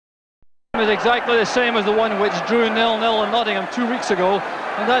Is exactly the same as the one which drew 0-0 in Nottingham 2 weeks ago,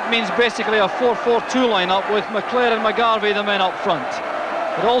 and that means basically a 4-4-2 lineup with McClare and McGarvey the men up front.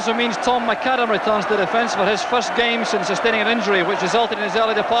 It also means Tom McAdam returns to defence for his first game since sustaining an injury which resulted in his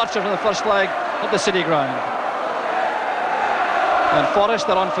early departure from the first leg at the City Ground. And Forest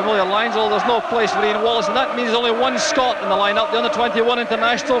are on familiar lines, although there's no place for Ian Wallace, and that means there's only one Scot in the lineup, the under-21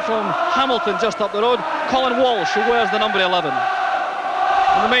 international from Hamilton just up the road, Colin Walsh, who wears the number 11.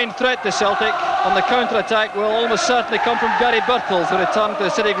 And the main threat to Celtic on the counter-attack will almost certainly come from Gary Birtles, who returned to the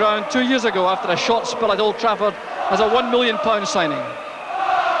City Ground 2 years ago after a short spell at Old Trafford as a £1 million signing.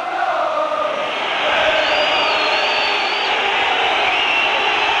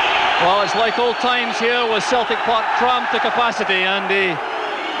 Well, it's like old times here with Celtic Park crammed to capacity, and the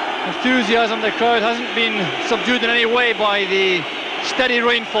enthusiasm of the crowd hasn't been subdued in any way by the steady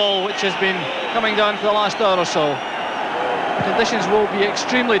rainfall which has been coming down for the last hour or so. Conditions will be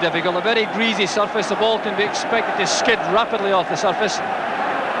extremely difficult, a very greasy surface, the ball can be expected to skid rapidly off the surface,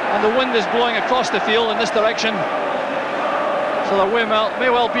 and the wind is blowing across the field in this direction, so there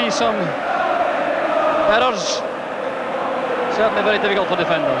may well be some errors, certainly very difficult for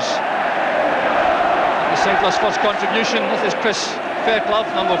defenders. Sinclair's first contribution, this is Chris Fairclough,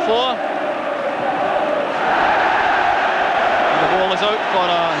 number 4. The ball is out for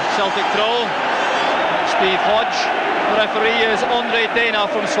a Celtic throw. Steve Hodge. The referee is Andre Dana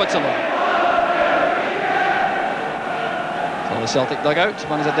from Switzerland. So the Celtic dugout,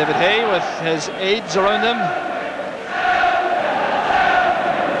 manager David Hay with his aides around him.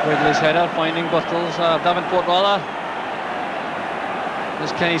 Ridley's header finding Birtles, Davenport rather.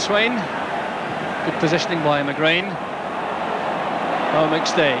 There's Kenny Swain. Good positioning by McGrain. Now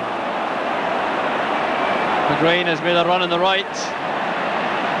McStay. McGrain has made a run on the right.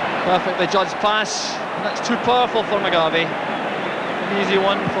 Perfectly judged pass. And that's too powerful for McGarvey. An easy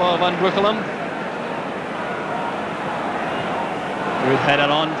one for Van Breukelen. Good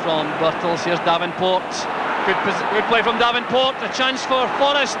header on from Birtles. Here's Davenport. Good play from Davenport. A chance for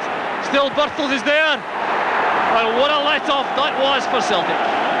Forest. Still Birtles is there. Well, what a let-off that was for Celtic.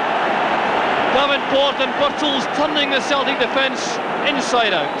 Davenport and Birtles turning the Celtic defence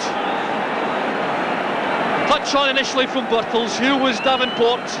inside out. Touch on initially from Birtles. Here was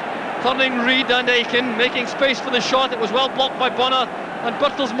Davenport turning Reid and Aiken, making space for the shot. It was well blocked by Bonner, and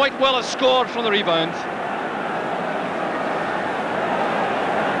Birtles might well have scored from the rebound.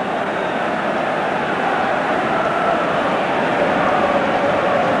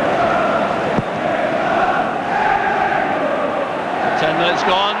 It's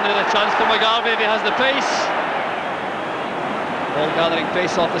gone, and a chance for McGarvey if he has the pace. Ball gathering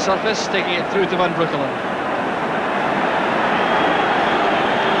pace off the surface, taking it through to Van Breukelen.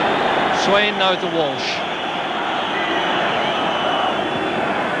 Swain now to Walsh.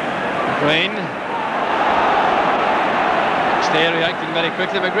 McGrain. Stay reacting very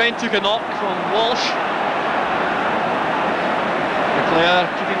quickly. McGrain took a knock from Walsh. McClare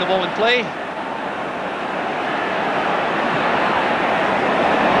keeping the ball in play.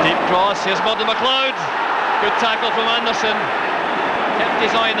 Deep cross, here's Murdo McLeod. Good tackle from Anderson. Kept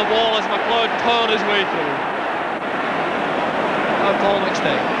his eye on the ball as McLeod powered his way through. Now Paul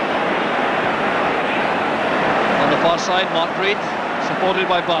McStay. On the far side, Mark Reid, supported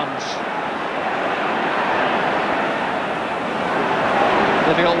by Barnes.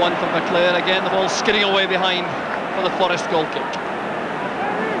 Difficult one for McClare again, the ball skidding away behind for the Forest goal kick.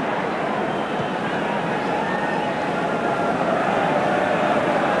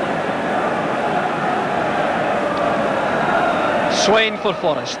 Swain for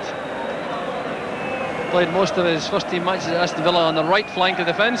Forest. Played most of his first team matches at Aston Villa on the right flank of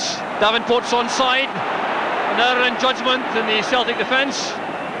defence. Davenport's onside. An error in judgment in the Celtic defence.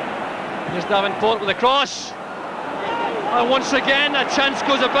 Here's Davenport with a cross. And once again a chance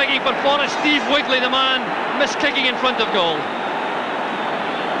goes a-begging for Forest. Steve Wigley, the man, miskicking in front of goal.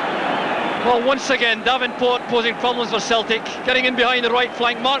 Well, once again Davenport posing problems for Celtic, getting in behind the right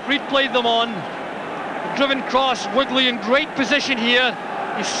flank. Mark Reid played them on. Driven cross, Wigley in great position here.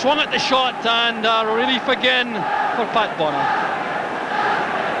 He swung at the shot, and a relief again for Pat Bonner.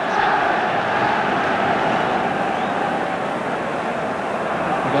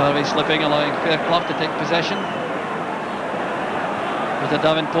 McGarvey slipping, allowing Fairclough to take possession. With the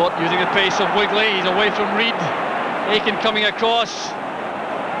Davenport using the pace of Wigley, he's away from Reid. Aiken coming across,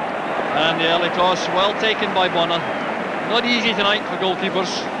 and the early cross well taken by Bonner. Not easy tonight for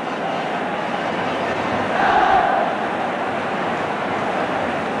goalkeepers.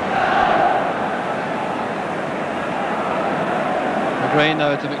 McGrain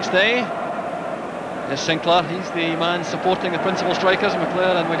now to McStay. There's Sinclair, he's the man supporting the principal strikers,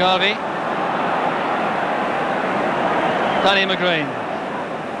 McClare and McGarvey. Danny McGrain.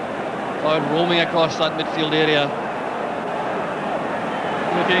 Cloud roaming across that midfield area.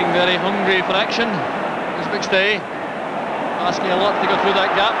 Looking very hungry for action. There's McStay. Asking a lot to go through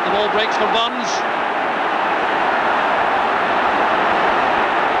that gap. The ball breaks for Burns.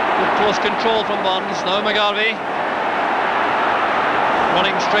 Good close control from Burns. Now McGarvey.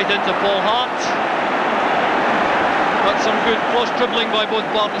 Running straight into Paul Hart. Got some good close dribbling by both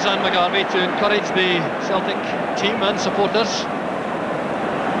Burns and McGarvey to encourage the Celtic team and supporters.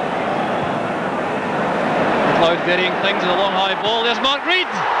 McLeod varying things with a long high ball. There's Mark Reid.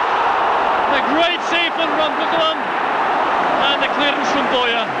 A great save from Brooklyn. And the clearance from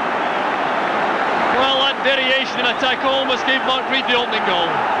Boyer. Well, that variation in attack almost gave Mark Reid the opening goal.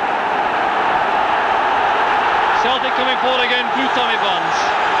 Celtic coming forward again through Tommy Burns.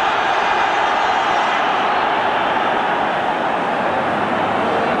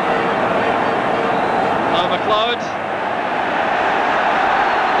 Now McLeod.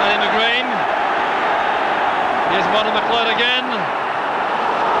 Danny McGrain. Here's Martin McLeod again.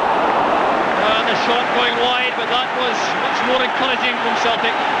 And the shot going wide, but that was much more encouraging from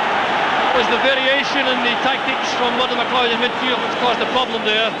Celtic. That was the variation in the tactics from Martin McLeod in midfield which caused the problem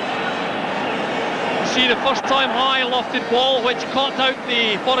there. You see the first time high lofted ball which caught out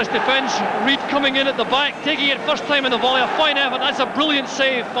the Forest defence. Reid coming in at the back, taking it first time in the volley. A fine effort. That's a brilliant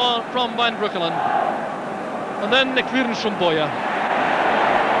save from Van Breukelen. And then the clearance from Boyer.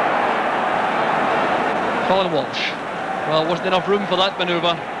 Colin Walsh. Well, wasn't enough room for that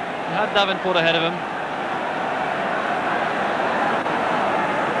manoeuvre. He had Davenport ahead of him.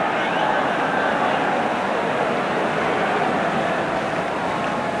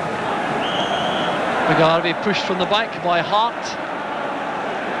 McGarvey pushed from the back by Hart.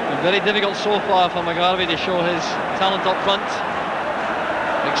 Very difficult so far for McGarvey to show his talent up front.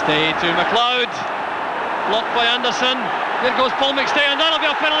 McStay to McLeod. Blocked by Anderson. Here goes Paul McStay, and that'll be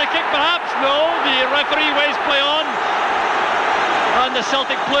a penalty kick perhaps. No, the referee waves play on. And the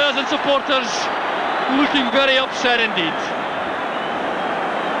Celtic players and supporters looking very upset indeed.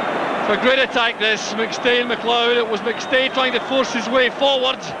 It's a great attack this, McStay and McLeod. It was McStay trying to force his way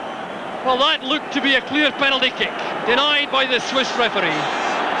forward. Well, that looked to be a clear penalty kick, denied by the Swiss referee.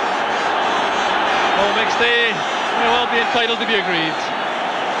 Oh, McStay may well be entitled to be aggrieved.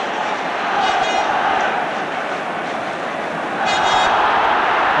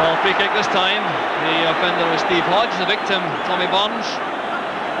 Well, free kick this time. The offender was Steve Hodge, the victim Tommy Burns.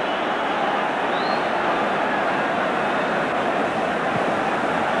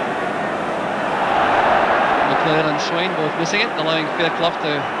 McClair and Swain both missing it, allowing Fairclough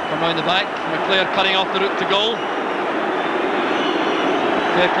to come round the back. McClair cutting off the route to goal.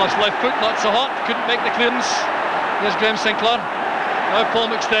 Fairclough's left foot not so hot, couldn't make the clearance. There's Graham Sinclair. Now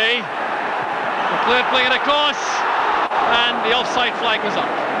Paul McStay. McClair playing it across, and the offside flag was up.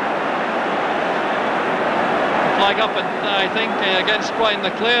 Flag up, and I think against Brian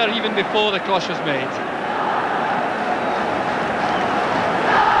McClair even before the cross was made.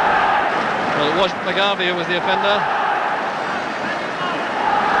 Well, it wasn't McGarvey who was the offender.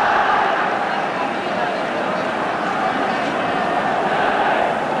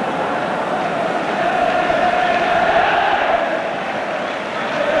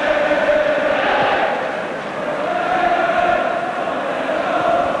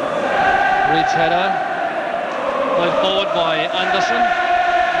 Reid's header. Played forward by Anderson.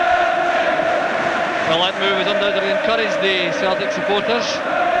 Well, that move is undoubtedly encouraged the Celtic supporters.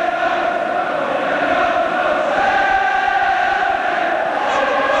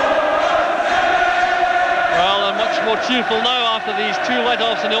 Well, they're much more cheerful now after these two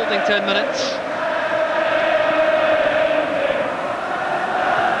let-offs in the opening 10 minutes.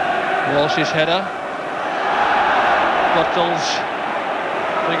 Walsh's header. Birtles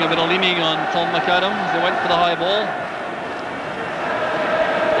doing a bit of leaning on Tom McAdam as they went for the high ball.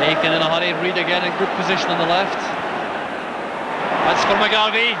 Aiken in a hurry. Reid again in good position on the left. That's for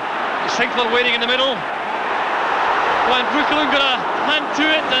McGarvey. Sinclair waiting in the middle. Van Breukelen got a hand to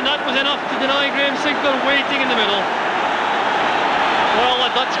it, and that was enough to deny Graham Sinclair waiting in the middle. Well,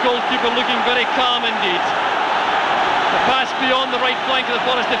 the Dutch goalkeeper looking very calm indeed. The pass beyond the right flank of the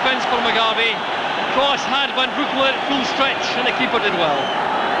Forest defence for McGarvey. Cross had Van Breukelen at full stretch, and the keeper did well.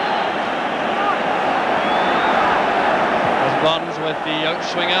 Burns with the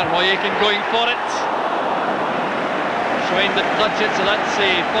outswinger, Roy Aiken going for it. Swain didn't touch it, so that's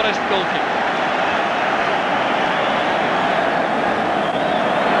a Forest goal kick.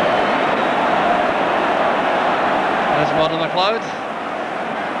 There's Martin McLeod.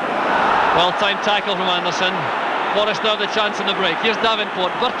 Well-timed tackle from Anderson. Forest now have the chance in the break. Here's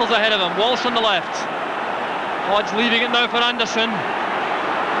Davenport. Birtles ahead of him. Walsh on the left. Hodge leaving it now for Anderson.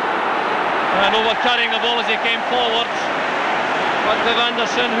 And over-carrying the ball as he came forward. But Viv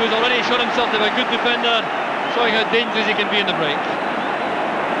Anderson, who's already shown himself to be a good defender, showing how dangerous he can be in the break.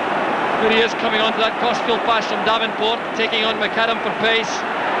 Here he is coming onto that crossfield pass from Davenport, taking on McAdam for pace.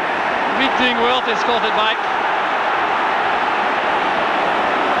 Reed doing well to scoff it back.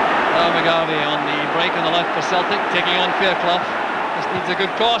 Now McGarvey on the break on the left for Celtic, taking on Fairclough. This needs a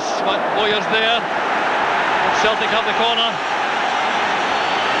good cross, but Boyer's there. Celtic have the corner.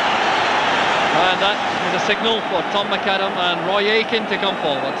 And that is a signal for Tom McAdam and Roy Aitken to come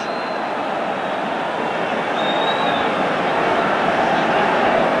forward.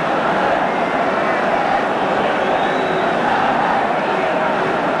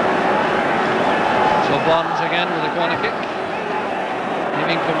 So Barnes again with a corner kick.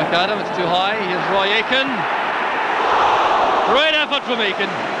 Aiming for McAdam, it's too high. Here's Roy Aitken. Great effort from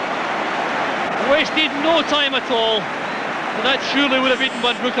Aitken. Wasted no time at all. And that surely would have beaten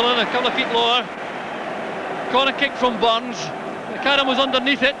Van Breukelen a couple of feet lower. Corner kick from Burns. McAdam was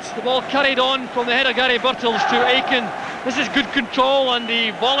underneath it. The ball carried on from the head of Gary Birtles to Aitken. This is good control, and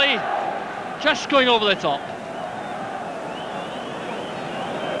the volley just going over the top.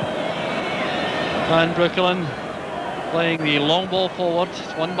 Van Breukelen playing the long ball forward.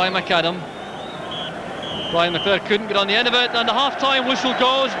 It's won by McAdam. Brian McClure couldn't get on the end of it, and the half-time whistle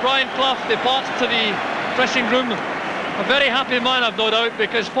goes. Brian Clough departs to the dressing room. A very happy man, I've no doubt,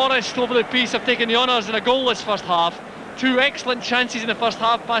 because Forest over the piece have taken the honours in a goalless first half. Two excellent chances in the first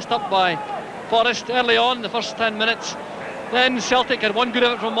half passed up by Forest early on in the first 10 minutes. Then Celtic had one good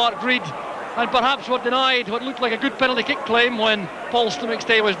effort from Mark Reed, and perhaps were denied what looked like a good penalty kick claim when Paul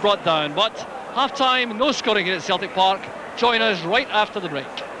McStay was brought down. But half-time, no scoring here at Celtic Park. Join us right after the break.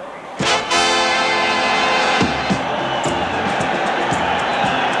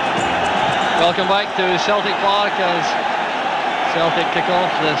 Welcome back to Celtic Park as Celtic kick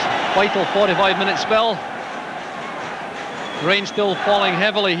off this vital 45-minute spell. Rain still falling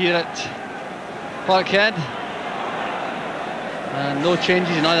heavily here at Parkhead, and no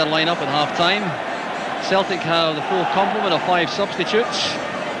changes in either lineup at half-time. Celtic have the full complement of 5 substitutes,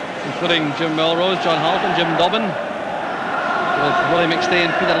 including Jim Melrose, John Halton, Jim Dobbin, with Willie McStay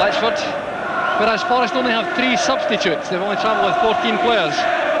and Peter Letchford. Whereas Forest only have 3 substitutes. They've only travelled with 14 players.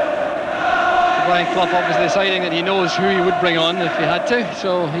 Brian Clough obviously deciding that he knows who he would bring on if he had to,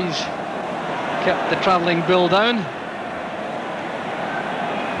 so he's kept the travelling bill down.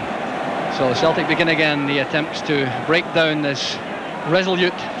 So Celtic begin again the attempts to break down this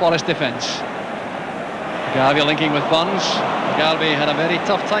resolute Forest defence. McGarvey linking with Burns. McGarvey had a very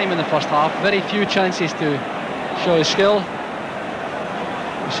tough time in the first half, very few chances to show his skill.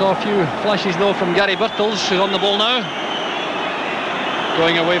 We saw a few flashes though from Gary Birtles, who's on the ball now.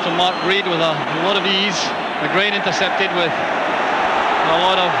 Going away from Mark Reed with a lot of ease. McGrain intercepted with a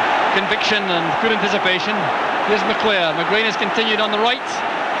lot of conviction and good anticipation. Here's McClare. McGrain has continued on the right.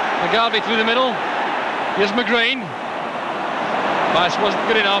 McGarvey through the middle. Here's McGrain. Pass wasn't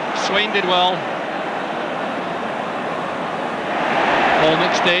good enough. Swain did well. Paul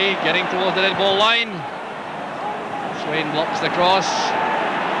McStay getting towards the red ball line. Swain blocks the cross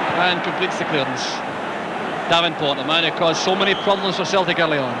and completes the clearance. Davenport, the man who caused so many problems for Celtic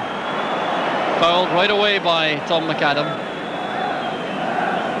early on. Fouled right away by Tom McAdam.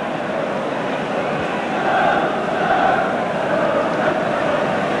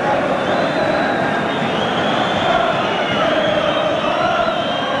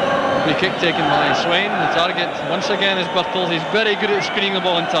 Free kick taken by Swain. The target once again is Birtles. He's very good at screening the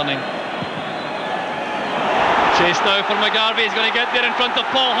ball and turning. Chase now for McGarvey. He's going to get there in front of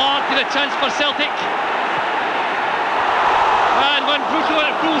Paul Hart. Get a chance for Celtic. And when Breukelen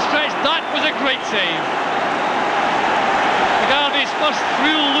at full stretch, that was a great save. McGarvey's first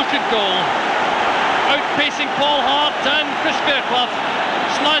real look at goal. Outpacing Paul Hart and Chris Fairclough,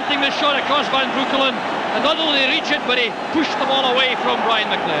 slanting the shot across Van Breukelen, and not only reach it, but he pushed the ball away from Brian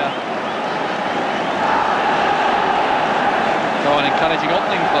McClare. So an encouraging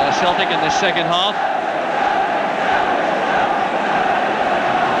opening for Celtic in the second half.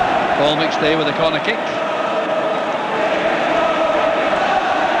 Paul McStay with a corner kick.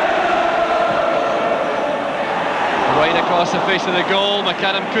 Right across the face of the goal.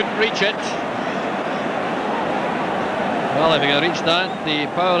 McAdam couldn't reach it. Well, if he could reach that, the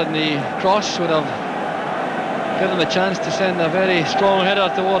power in the cross would have given him a chance to send a very strong header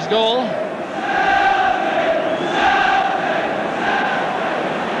towards goal.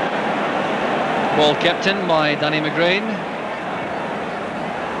 Ball kept in by Danny McGrain.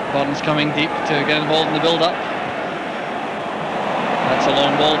 Burns coming deep to get involved in the build-up. That's a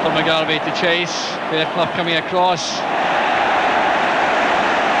long ball for McGarvey to chase. Fairclough coming across.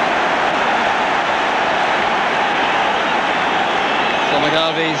 So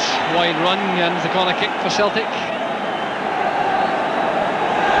McGarvey's wide run ends the corner kick for Celtic.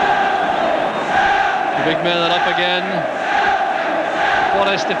 The big men are up again.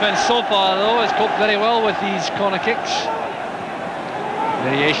 Forest defence so far though has coped very well with these corner kicks.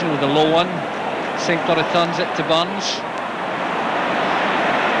 Variation with the low one. Sinclair returns it to Burns.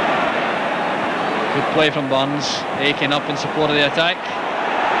 Good play from Burns. Aiken up in support of the attack.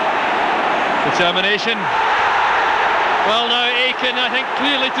 Determination. Well now Aiken I think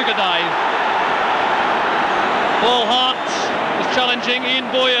clearly took a dive. Paul Hart was challenging.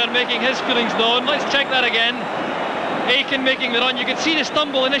 Ian Bowyer making his feelings known. Let's check that again. Aiken making the run. You could see the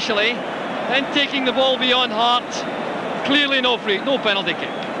stumble initially, then taking the ball beyond Hart. Clearly no penalty kick.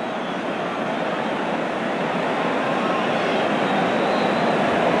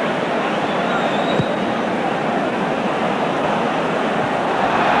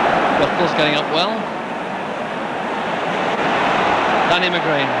 Birtles getting up well. Danny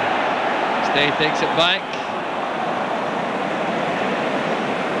McGrain. Stay takes it back.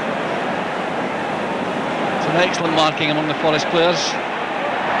 Some excellent marking among the Forest players.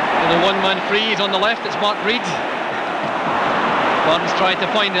 And the one-man free is on the left. It's Mark Reid. Burns tried to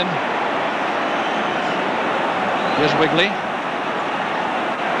find him. Here's Wigley.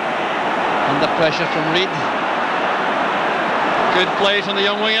 Under pressure from Reid. Good plays on the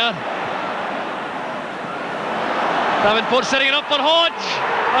young winger. Davenport setting it up for Hodge,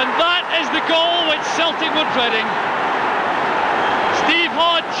 and that is the goal which Celtic were dreading. Steve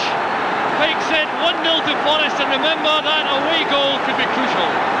Hodge makes it 1-0 to Forest, and remember that away goal could be crucial.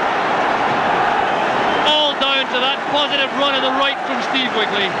 All down to that positive run on the right from Steve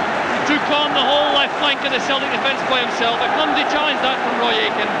Wigley. He took on the whole left flank of the Celtic defence by himself. A clumsy challenge that from Roy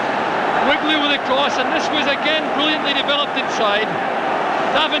Aiken. Wigley with a cross, and this was again brilliantly developed inside.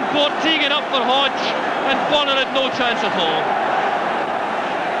 Davenport teeing it up for Hodge, and Bonner had no chance at all.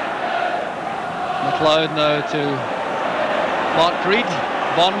 McLeod now to Mark Reid.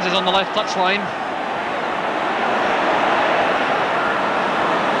 Burns is on the left touchline.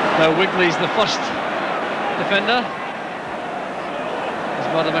 Now Wigley's the first defender. There's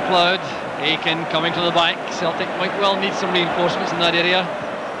Murdo McLeod. Aiken coming to the back. Celtic might well need some reinforcements in that area.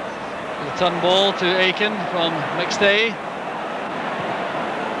 The turn ball to Aiken from McStay.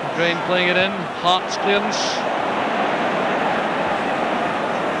 Drain playing it in. Hart's clearance.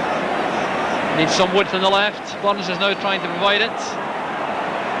 Needs some width on the left. Burns is now trying to provide it.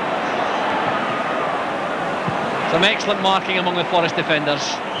 Some excellent marking among the Forest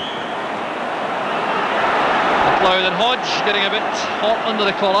defenders. McLeod and Hodge getting a bit hot under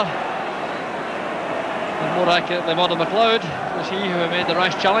the collar. And more accurate than Murdo McLeod. It was he who made the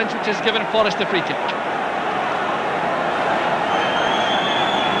rash challenge, which has given Forest a free kick.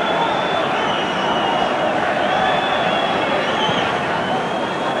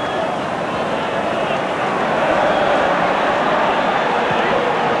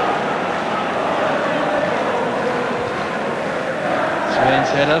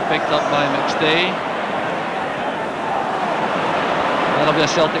 Header picked up by McStay. That'll be a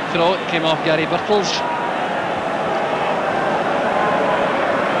Celtic throw. It came off Gary Birtles.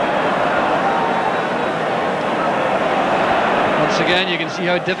 Once again, you can see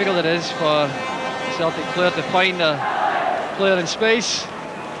how difficult it is for a Celtic player to find a player in space.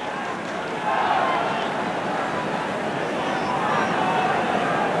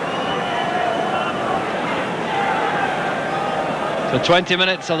 So 20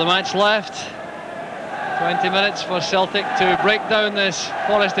 minutes of the match left. 20 minutes for Celtic to break down this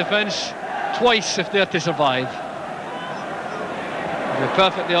Forest defence twice if they're to survive. To be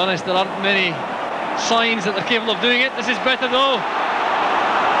perfectly honest, there aren't many signs that they're capable of doing it. This is better though.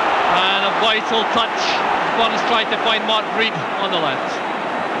 And a vital touch. Burns tried to find Mark Reid on the left.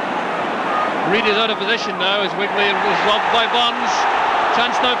 Reid is out of position now as Wigley is robbed by Burns.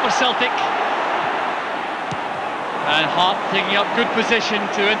 Chance now for Celtic. And Hart taking up good position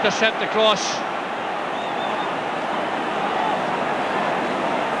to intercept the cross.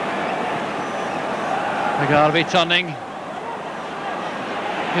 McGarvey turning.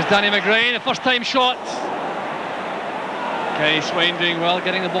 Here's Danny McGrain, a first time shot. Okay, Swain doing well,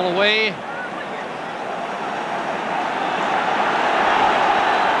 getting the ball away.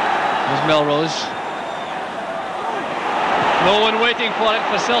 There's Melrose. No one waiting for it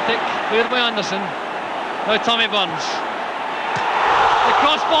for Celtic, cleared by Anderson. Now Tommy Burns. The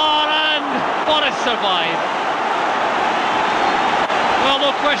crossbar, and Forest survive. Well, no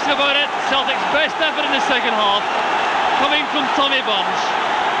question about it. Celtic's best effort in the second half. coming from Tommy Burns.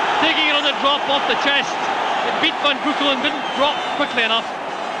 Taking it on the drop off the chest. It beat Van Breukelen, didn't drop quickly enough.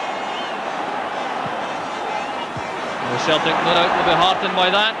 The Celtic no doubt will be heartened by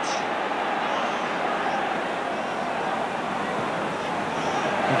that.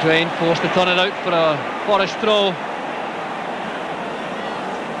 McGrain forced to turn it out for a Forest throw.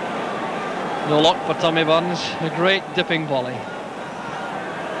 No luck for Tommy Burns. A great dipping volley.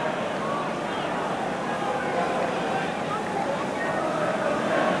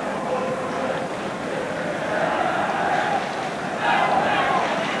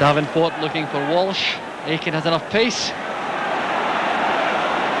 Davenport looking for Walsh. Aiken has enough pace.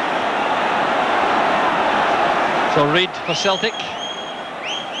 So Reid for Celtic.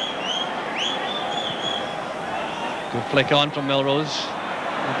 Good flick on from Melrose.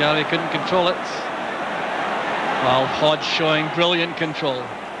 Gary couldn't control it, while Hodge showing brilliant control.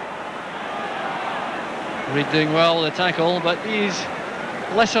 Reid doing well with the tackle, but these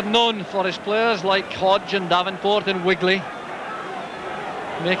lesser known Forest players like Hodge and Davenport and Wigley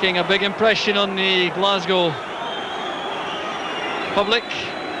making a big impression on the Glasgow public.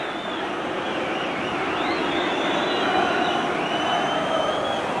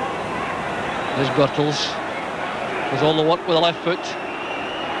 There's Birtles. Does all the work with the left foot.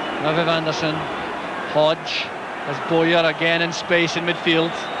 Raviv Anderson. Hodge. There's Bowyer again in space in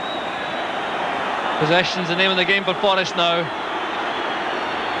midfield. Possession's the name of the game for Forest now.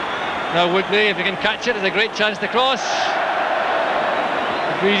 Now Wigley, if he can catch it, it's a great chance to cross.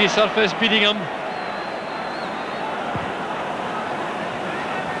 The greasy surface beating him.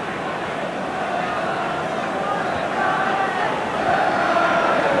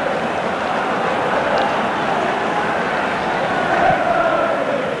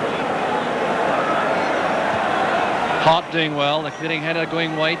 Hart doing well, the clearing header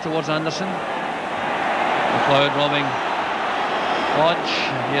going wide towards Anderson. McLeod robbing Hodge.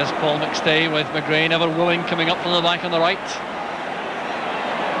 Here's Paul McStay with McGrain ever willing coming up from the back on the right.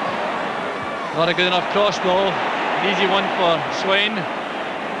 Not a good enough cross though. An easy one for Swain.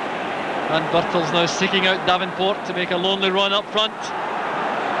 And Birtles now seeking out Davenport to make a lonely run up front.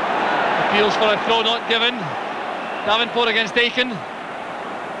 Appeals for a throw not given. Davenport against Aiken. The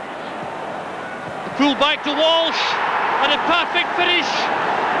pull back to Walsh. And a perfect finish,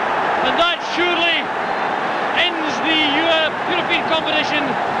 and that surely ends the European competition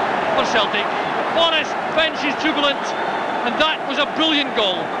for Celtic. Forest bench is jubilant, and that was a brilliant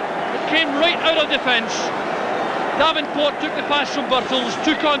goal. It came right out of defence. Davenport took the pass from Birtles,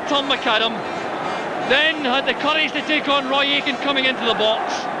 took on Tom McAdam, then had the courage to take on Roy Aiken coming into the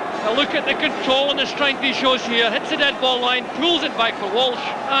box. A look at the control and the strength he shows here, hits the dead ball line, pulls it back for Walsh,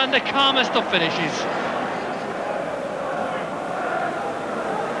 and the calmest of finishes.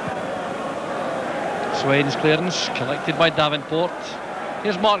 Swain's clearance, collected by Davenport.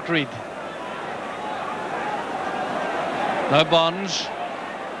 Here's Mark Reid. Now Barnes.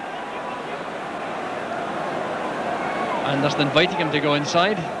 Anderson inviting him to go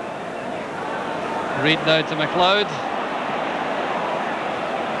inside. Reid now to McLeod.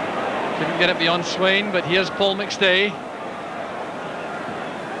 Couldn't get it beyond Swain, but here's Paul McStay.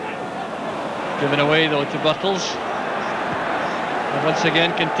 Given away though to Birtles. And once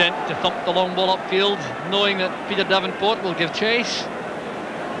again content to thump the long ball upfield, knowing that Peter Davenport will give chase.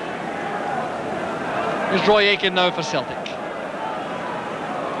 Here's Roy Aiken now for Celtic.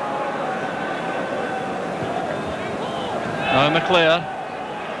 Now McClare.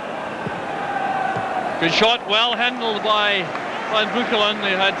 Good shot, well handled by Van Breukelen.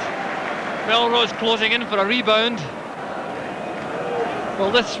 They had Melrose closing in for a rebound.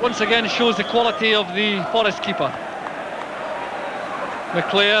 Well, this once again shows the quality of the Forest keeper.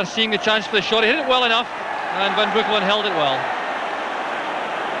 McClare seeing the chance for the shot, he hit it well enough, and Van Breukelen held it well.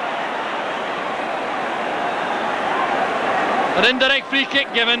 An indirect free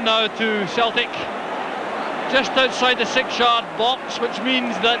kick given now to Celtic, just outside the 6-yard box, which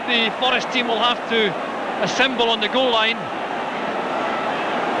means that the Forest team will have to assemble on the goal line.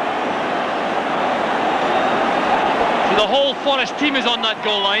 So the whole Forest team is on that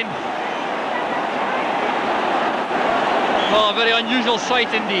goal line. Well, a very unusual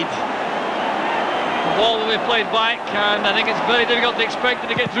sight indeed. The ball will be played back, and I think it's very difficult to expect it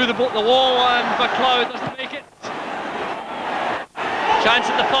to get through the wall, and McLeod doesn't make it.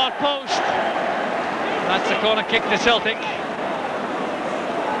 Chance at the far post. That's a corner kick to Celtic.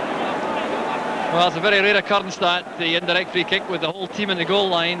 Well, it's a very rare occurrence that, the indirect free kick with the whole team in the goal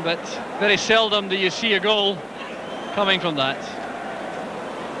line, but very seldom do you see a goal coming from that.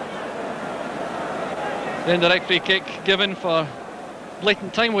 The indirect free kick given for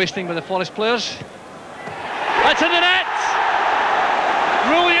blatant time wasting by the Forest players. That's in the net!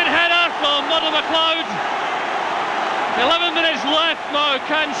 Mother McLeod. 11 minutes left now.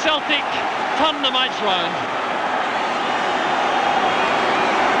 Can Celtic turn the match round?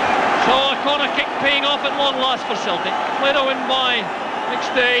 So a corner kick paying off at long last for Celtic. Played a win by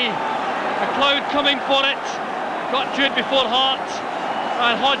McStay. McLeod coming for it. Got to it before Hart.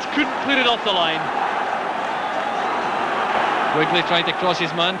 And Hodge couldn't clear it off the line. Wigley trying to cross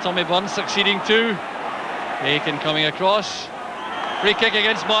his man. Tommy Burns succeeding too. Aiken coming across. Free kick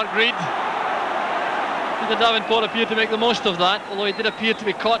against Mark Reed. Peter Davenport appeared to make the most of that, although he did appear to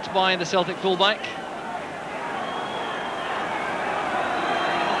be caught by the Celtic fullback.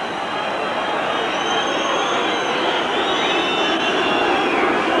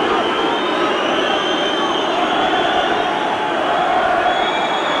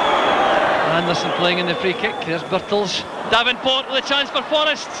 Anderson playing in the free kick. There's Birtles. Davenport with a chance for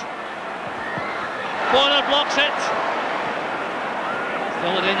Forrest. Bonner blocks it.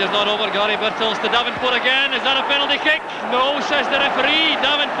 Still the danger's not over. Gary Birtles to Davenport again. Is that a penalty kick? No, says the referee.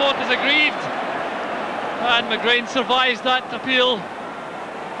 Davenport is aggrieved. And McGrain survives that appeal.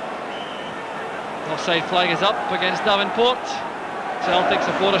 Offside flag is up against Davenport. Celtic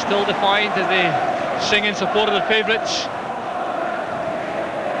supporters still defiant as they sing in support of their favourites.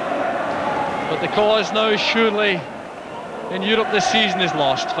 But the cause now surely in Europe this season is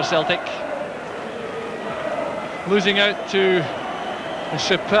lost for Celtic. Losing out to a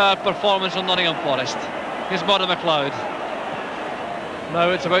superb performance from Nottingham Forest. Here's Mother McLeod. Now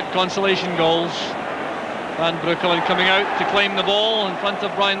it's about consolation goals. Van Breukelen coming out to claim the ball in front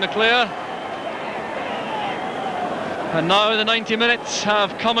of Brian McClare. And now the 90 minutes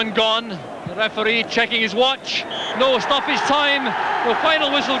have come and gone. The referee checking his watch. No stoppage time. The final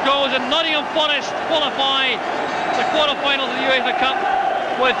whistle goes and Nottingham Forest qualify the quarter-finals of the UEFA Cup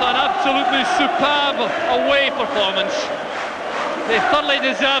with an absolutely superb away performance. They thoroughly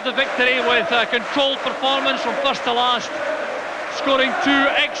deserved the victory with a controlled performance from first to last, scoring two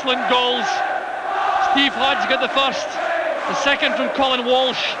excellent goals. Steve Hodge got the first, the second from Colin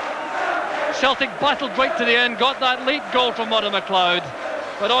Walsh. Celtic battled right to the end, got that late goal from Mother McLeod,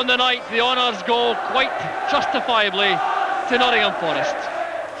 but on the night the honours go quite justifiably to Nottingham Forest.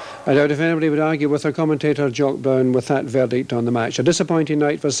 I doubt if anybody would argue with our commentator Jock Brown with that verdict on the match. A disappointing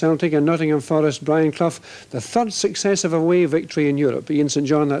night for Celtic and Nottingham Forest. Brian Clough, the third successive away victory in Europe. Ian St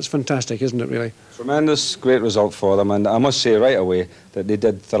John, that's fantastic, isn't it, really? Tremendous, great result for them, and I must say right away that they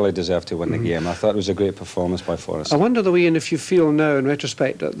did thoroughly deserve to win the game. I thought it was a great performance by Forest. I wonder though, Ian, if you feel now in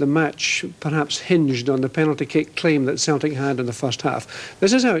retrospect that the match perhaps hinged on the penalty kick claim that Celtic had in the first half.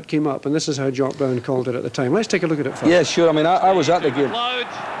 This is how it came up and this is how Jock Brown called it at the time. Let's take a look at it first. Yeah, sure. I mean, I was at the game.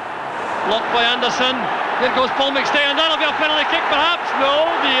 Blocked by Anderson. Here goes Paul McStay, and that'll be a penalty kick perhaps. No,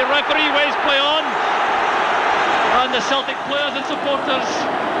 the referee waves play on. And the Celtic players and supporters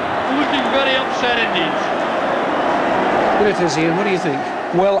looking very upset indeed. Here it is, Ian, what do you think?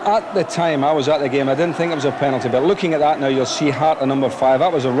 Well, at the time I was at the game, I didn't think it was a penalty, but looking at that now, you'll see Hart at number 5.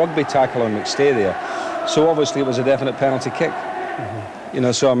 That was a rugby tackle on McStay there. So obviously it was a definite penalty kick. You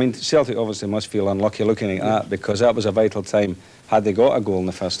know, so I mean, Celtic obviously must feel unlucky looking at that, because that was a vital time had they got a goal in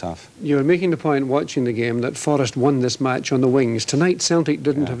the first half. You were making the point watching the game that Forest won this match on the wings. Tonight Celtic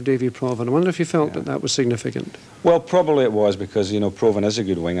didn't have Davy Provan. I wonder if you felt that that was significant. Well, probably it was, because, you know, Provan is a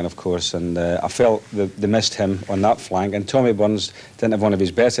good winger, of course, and I felt they missed him on that flank, and Tommy Burns didn't have one of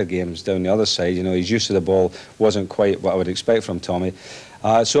his better games down the other side. You know, his use of the ball wasn't quite what I would expect from Tommy.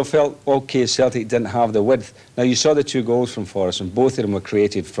 So I felt, OK, Celtic didn't have the width. Now, you saw the two goals from Forest, and both of them were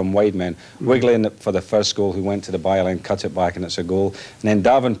created from wide men. Wigley for the first goal, who went to the byline, cut it back, and it's a goal. And then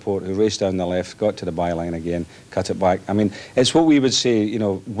Davenport, who raced down the left, got to the byline again, cut it back. I mean, it's what we would say, you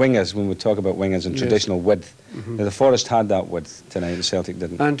know, wingers, when we talk about wingers and traditional width. Now, the Forest had that width tonight, the Celtic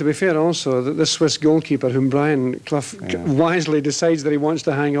didn't. And to be fair also, that this Swiss goalkeeper, whom Brian Clough wisely decides that he wants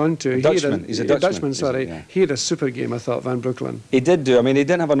to hang on to. He's a Dutchman, sorry. He had a super game, I thought, Van Breukelen. He did do. I mean, he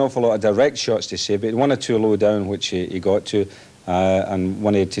didn't have an awful lot of direct shots to save, but he had one or two low down, which he got to, and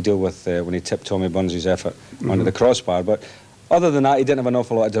one he had to deal with when he tipped Tommy Burns' effort onto the crossbar. But other than that, he didn't have an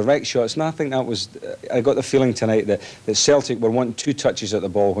awful lot of direct shots, and I think that was... I got the feeling tonight that Celtic were wanting 2 touches at the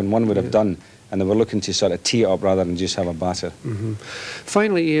ball when one would have done, and they were looking to sort of tee it up rather than just have a batter.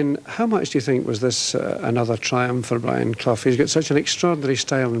 Finally, Ian, how much do you think was this another triumph for Brian Clough? He's got such an extraordinary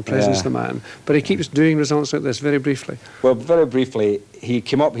style and presence, the man, but he keeps doing results like this. Very briefly. Well, very briefly, he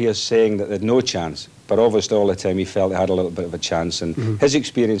came up here saying that they had no chance, but obviously all the time he felt he had a little bit of a chance, and his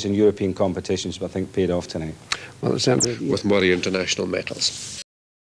experience in European competitions, I think, paid off tonight. Well, it's with more international medals.